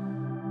way,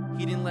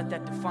 he didn't let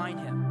that define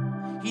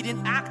him. He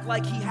didn't act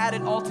like he had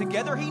it all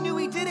together. He knew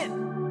he didn't.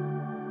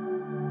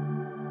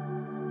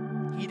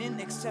 He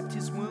didn't accept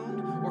his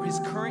wound or his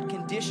current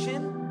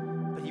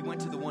condition, but he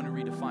went to the one who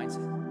redefines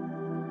it.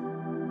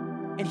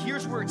 And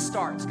here's where it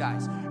starts,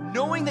 guys.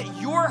 Knowing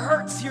that your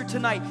hurts here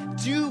tonight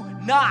do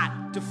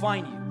not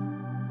define you.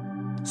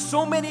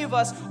 So many of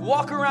us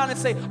walk around and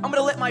say, I'm going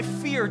to let my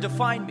fear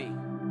define me.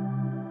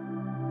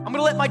 I'm going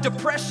to let my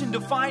depression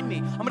define me.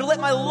 I'm going to let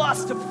my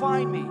lust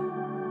define me.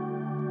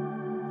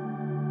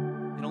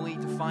 It only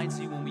defines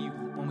you when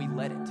we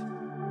let it.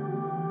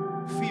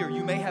 Fear,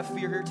 you may have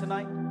fear here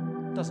tonight.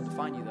 It doesn't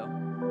define you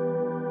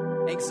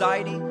though.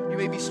 Anxiety, you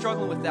may be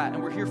struggling with that,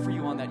 and we're here for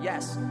you on that,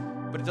 yes,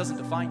 but it doesn't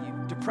define you.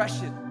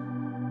 Depression,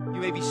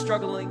 you may be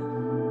struggling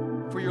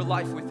for your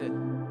life with it.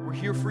 We're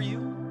here for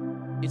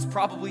you. It's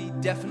probably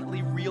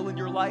definitely real in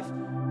your life,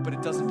 but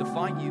it doesn't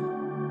define you.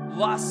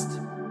 Lust,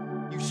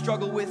 you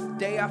struggle with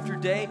day after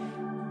day,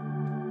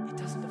 it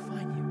doesn't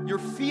define you. Your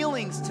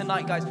feelings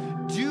tonight, guys,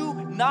 do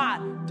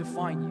not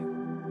define you.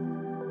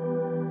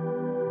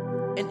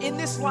 And in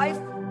this life,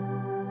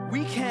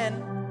 we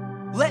can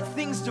let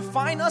things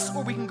define us,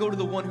 or we can go to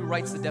the one who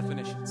writes the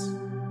definitions.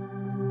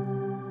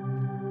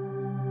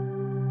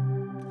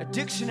 A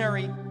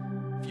dictionary,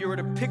 if you were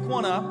to pick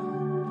one up,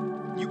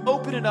 you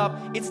open it up,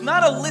 it's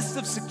not a list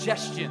of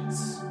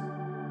suggestions,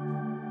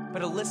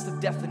 but a list of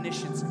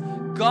definitions.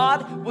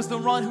 God was the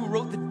one who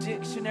wrote the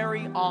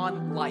dictionary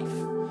on life.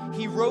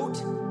 He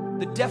wrote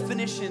the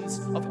definitions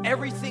of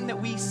everything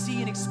that we see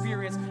and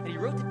experience, and He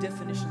wrote the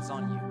definitions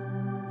on you.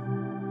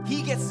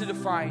 He gets to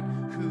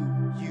define who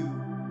you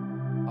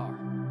are.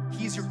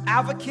 He's your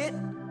advocate,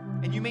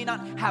 and you may not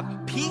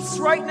have peace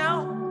right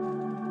now.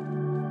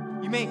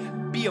 You may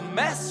be a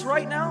mess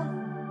right now,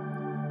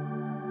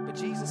 but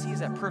Jesus, He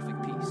is at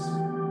perfect peace.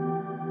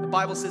 The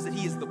Bible says that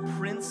He is the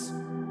Prince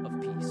of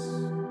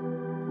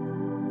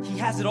Peace. He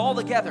has it all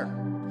together.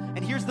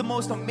 And here's the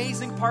most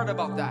amazing part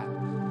about that,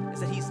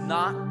 is that He's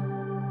not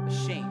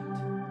ashamed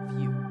of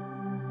you.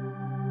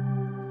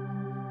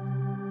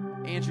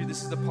 Andrew,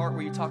 this is the part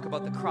where you talk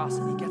about the cross,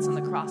 and He gets on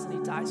the cross and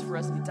He dies for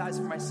us and He dies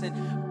for my sin.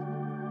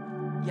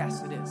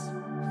 Yes, it is.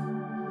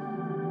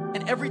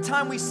 And every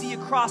time we see a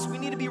cross, we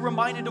need to be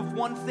reminded of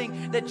one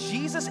thing, that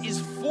Jesus is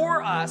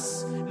for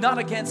us, not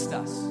against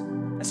us.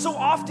 And so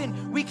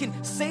often we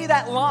can say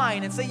that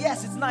line and say,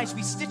 yes, it's nice.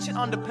 We stitch it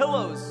onto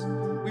pillows.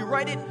 We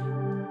write it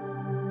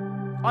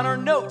on our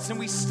notes and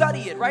we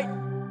study it, right?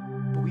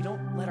 But we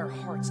don't let our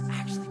hearts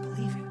actually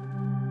believe it.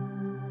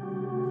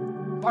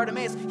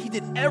 Bartimaeus, he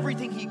did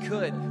everything he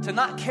could to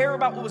not care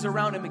about what was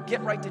around him and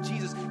get right to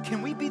Jesus.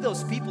 Can we be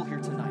those people here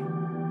tonight?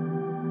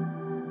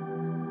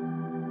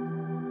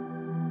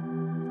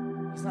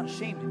 He's not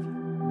ashamed of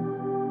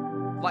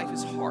you. Life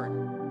is hard.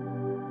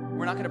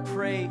 We're not going to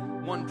pray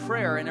one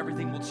prayer and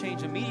everything will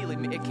change immediately.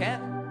 It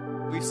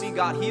can't. We've seen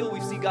God heal.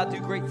 We've seen God do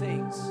great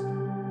things.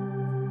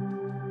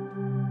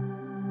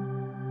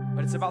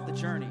 But it's about the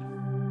journey.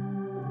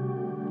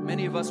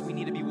 Many of us, we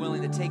need to be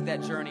willing to take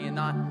that journey and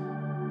not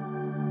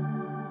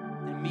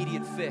an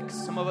immediate fix.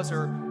 Some of us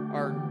are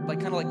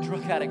kind of like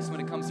drug addicts when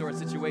it comes to our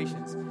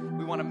situations.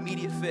 We want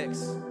immediate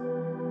fix.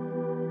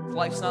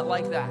 Life's not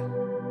like that.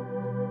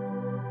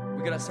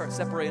 We got to start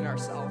separating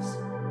ourselves.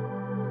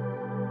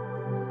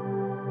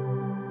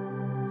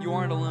 You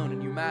aren't alone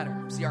and you matter.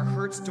 See, our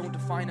hurts don't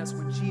define us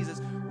when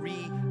Jesus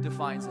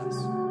redefines us.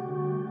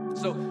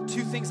 So,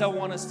 2 things I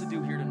want us to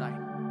do here tonight.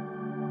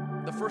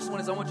 The first one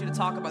is I want you to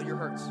talk about your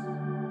hurts.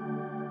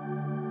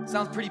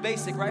 Sounds pretty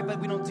basic, right? But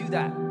we don't do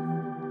that.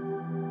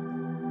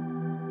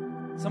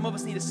 Some of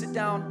us need to sit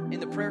down in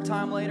the prayer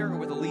time later or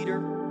with a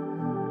leader,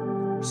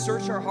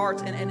 search our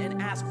hearts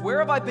and ask, where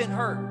have I been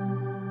hurt?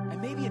 And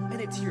maybe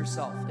admit it to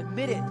yourself.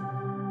 Admit it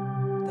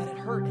that it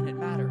hurt and it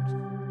mattered.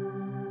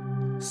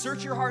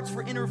 Search your hearts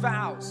for inner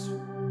vows.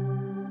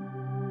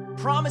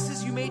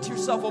 Promises you made to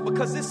yourself. Well,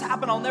 because this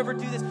happened, I'll never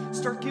do this.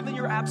 Start giving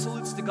your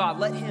absolutes to God.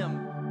 Let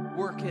Him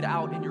work it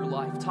out in your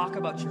life. Talk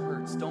about your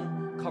hurts.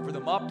 Don't cover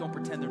them up. Don't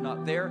pretend they're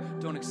not there.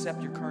 Don't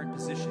accept your current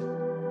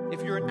position.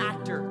 If you're an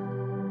actor,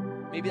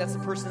 maybe that's the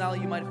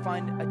personality you might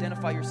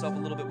identify yourself a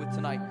little bit with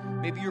tonight.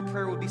 Maybe your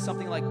prayer would be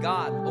something like,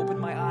 God, open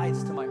my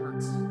eyes to my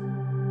hurts.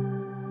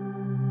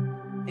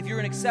 If you're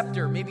an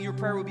acceptor, maybe your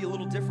prayer would be a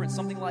little different.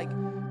 Something like,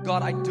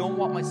 God, I don't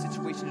want my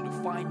situation to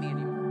define me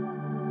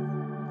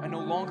anymore. I no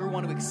longer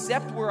want to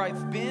accept where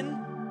I've been,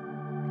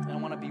 and I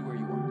want to be where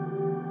you are.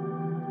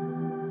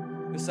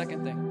 The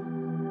second thing,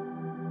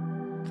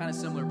 kind of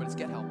similar, but it's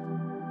get help.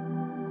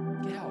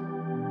 Get help.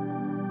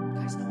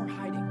 Guys, no more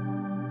hiding.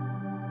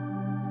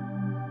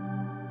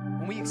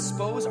 When we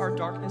expose our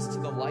darkness to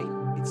the light,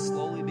 it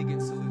slowly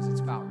begins to lose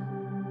its power.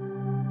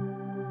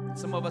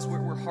 Some of us,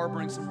 we're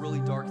harboring some really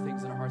dark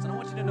things in our hearts. And I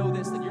want you to know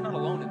this, that you're not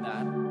alone in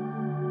that.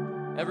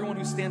 Everyone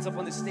who stands up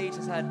on this stage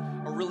has had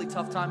a really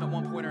tough time at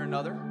one point or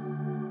another.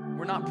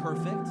 We're not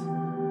perfect.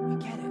 We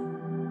get it.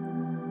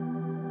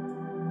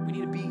 We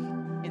need to be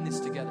in this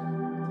together.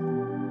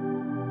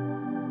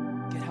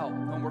 Get help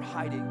when we're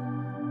hiding.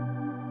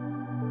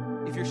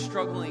 If you're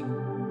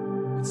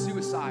struggling with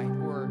suicide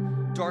or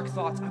dark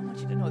thoughts, I want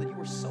you to know that you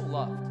are so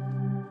loved.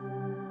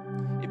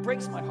 It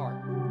breaks my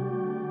heart,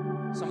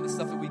 some of the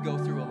stuff that we go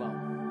through alone.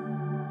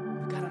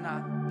 We gotta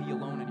not be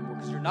alone anymore,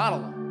 because you're not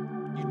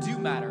alone. You do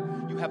matter.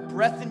 You have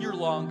breath in your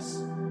lungs.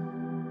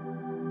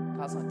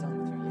 God's not done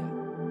with you yet.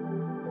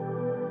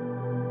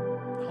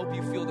 I hope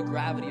you feel the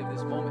gravity of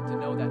this moment to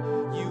know that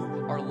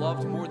you are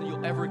loved more than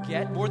you'll ever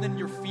get, more than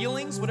your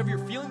feelings. Whatever your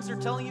feelings are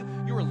telling you,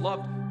 you are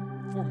loved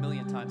 4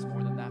 million times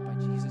more than that by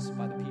Jesus,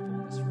 by the people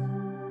in this room.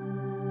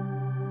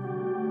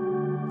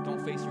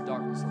 Don't face your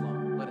darkness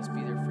alone. Let us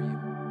be there for you.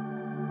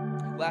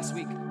 Last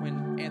week,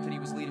 when Anthony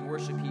was leading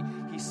worship,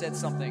 he said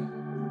something.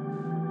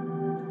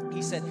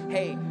 He said,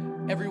 hey,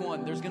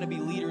 everyone, there's going to be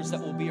leaders that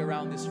will be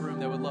around this room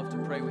that would love to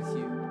pray with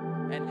you.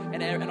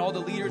 And all the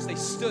leaders, they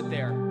stood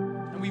there,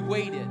 and we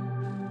waited.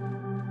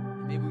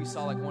 Maybe we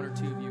saw like 1 or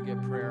 2 of you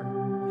get prayer.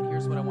 And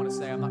here's what I want to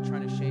say. I'm not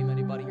trying to shame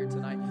anybody here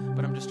tonight,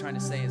 but I'm just trying to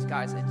say is,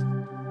 guys,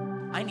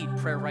 I need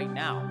prayer right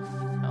now.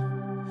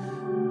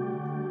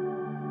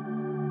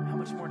 How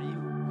much more do you?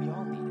 We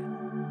all need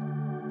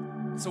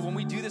it. So when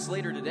we do this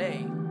later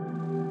today,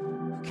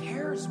 who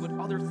cares what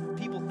other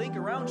people think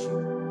around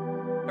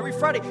you? Every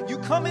Friday, you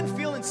come in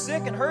feeling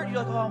sick and hurt. You're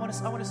like, oh, I want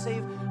to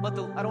save. I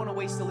don't want to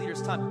waste the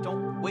leader's time.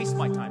 Don't waste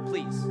my time,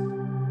 please.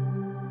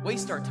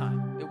 Waste our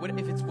time. If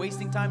it's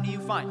wasting time to you,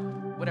 fine.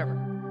 Whatever.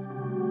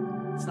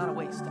 It's not a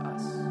waste to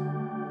us.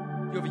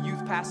 You have a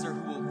youth pastor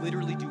who will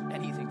literally do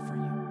anything for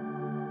you.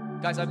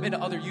 Guys, I've been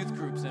to other youth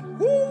groups and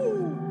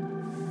whoo,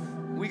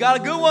 we got a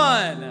good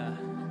one.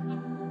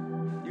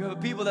 You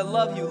have people that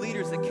love you,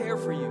 leaders that care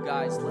for you.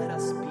 Guys, let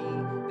us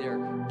be there.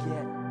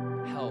 Get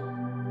help.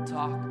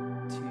 Talk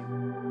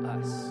to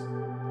us.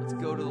 Let's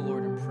go to the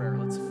Lord in prayer.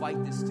 Let's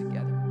fight this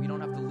together. We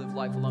don't have to live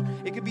life alone.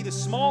 It could be the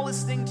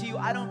smallest thing to you.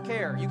 I don't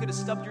care. You could have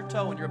stubbed your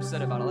toe and you're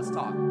upset about it. Let's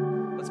talk.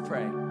 Let's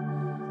pray.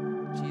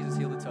 Jesus,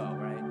 heal the toe,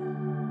 right?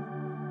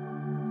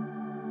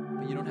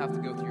 But you don't have to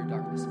go through your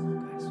darkness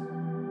alone, guys.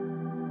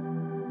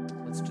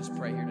 Let's just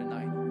pray here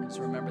tonight. And just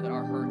remember that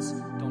our hurts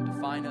don't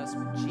define us,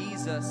 but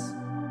Jesus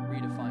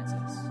redefines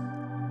us.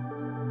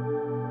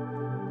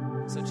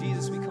 So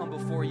Jesus, we come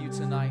before you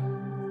tonight.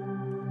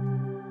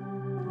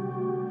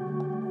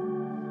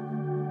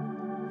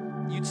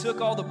 You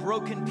took all the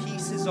broken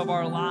pieces of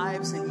our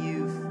lives and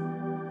you've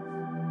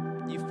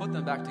put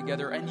them back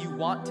together, and you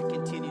want to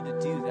continue to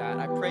do that.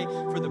 I pray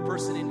for the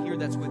person in here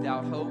that's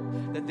without hope,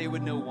 that they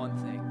would know one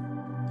thing,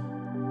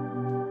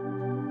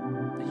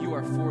 that you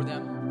are for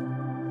them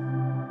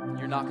and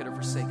you're not going to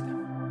forsake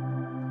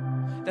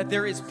them. That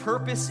there is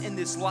purpose in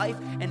this life,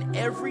 and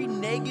every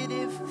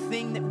negative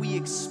thing that we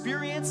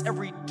experience,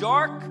 every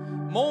dark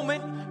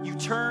moment, you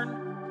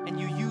turn and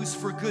you use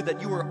for good,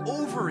 that you are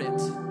over it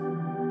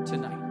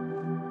tonight.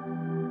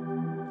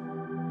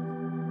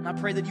 And I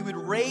pray that you would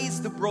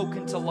raise the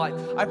broken to life.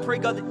 I pray,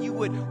 God, that you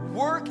would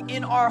work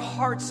in our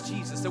hearts,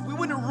 Jesus, that we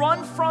wouldn't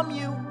run from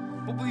you,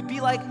 but we'd be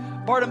like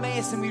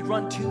Bartimaeus and we'd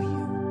run to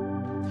you.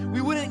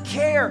 We wouldn't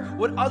care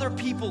what other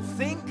people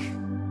think.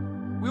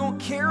 We won't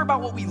care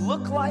about what we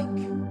look like.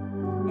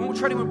 We won't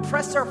try to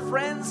impress our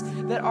friends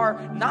that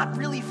are not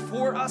really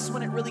for us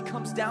when it really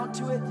comes down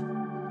to it.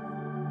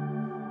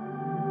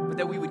 But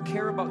that we would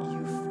care about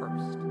you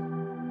first.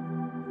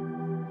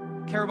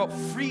 Care about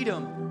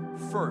freedom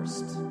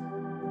first.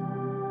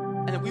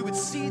 And that we would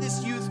see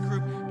this youth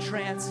group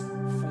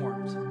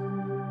transformed.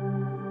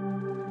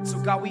 So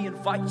God, we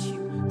invite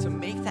you to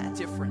make that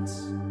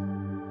difference.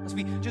 As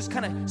we just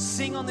kind of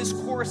sing on this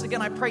chorus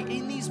again, I pray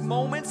in these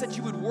moments that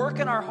you would work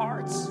in our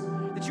hearts,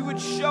 that you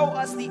would show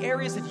us the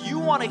areas that you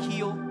want to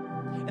heal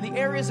and the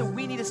areas that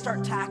we need to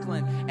start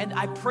tackling. And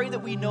I pray that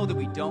we know that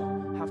we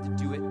don't have to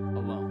do it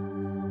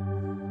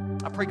alone.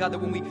 I pray, God, that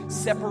when we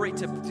separate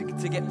to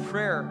get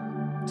prayer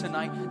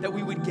tonight, that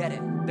we would get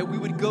it, that we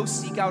would go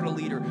seek out a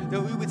leader,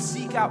 that we would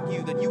seek out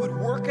you, that you would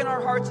work in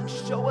our hearts and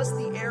show us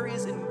the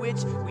areas in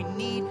which we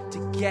need to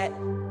get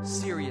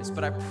serious.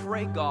 But I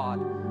pray, God,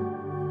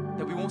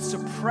 that we won't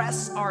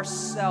suppress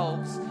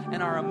ourselves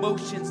and our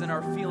emotions and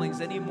our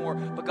feelings anymore,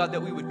 but God,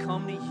 that we would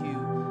come to you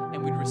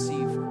and we'd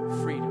receive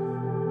freedom.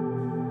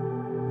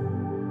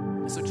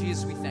 And so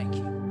Jesus, we thank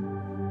you.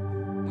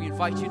 We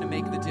invite you to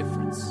make the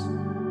difference.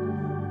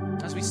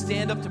 As we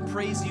stand up to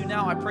praise you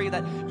now, I pray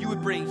that you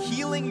would bring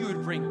healing, you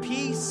would bring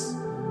peace,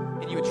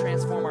 and you would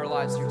transform our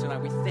lives here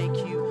tonight. We thank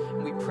you,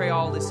 and we pray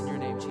all this in your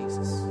name,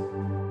 Jesus.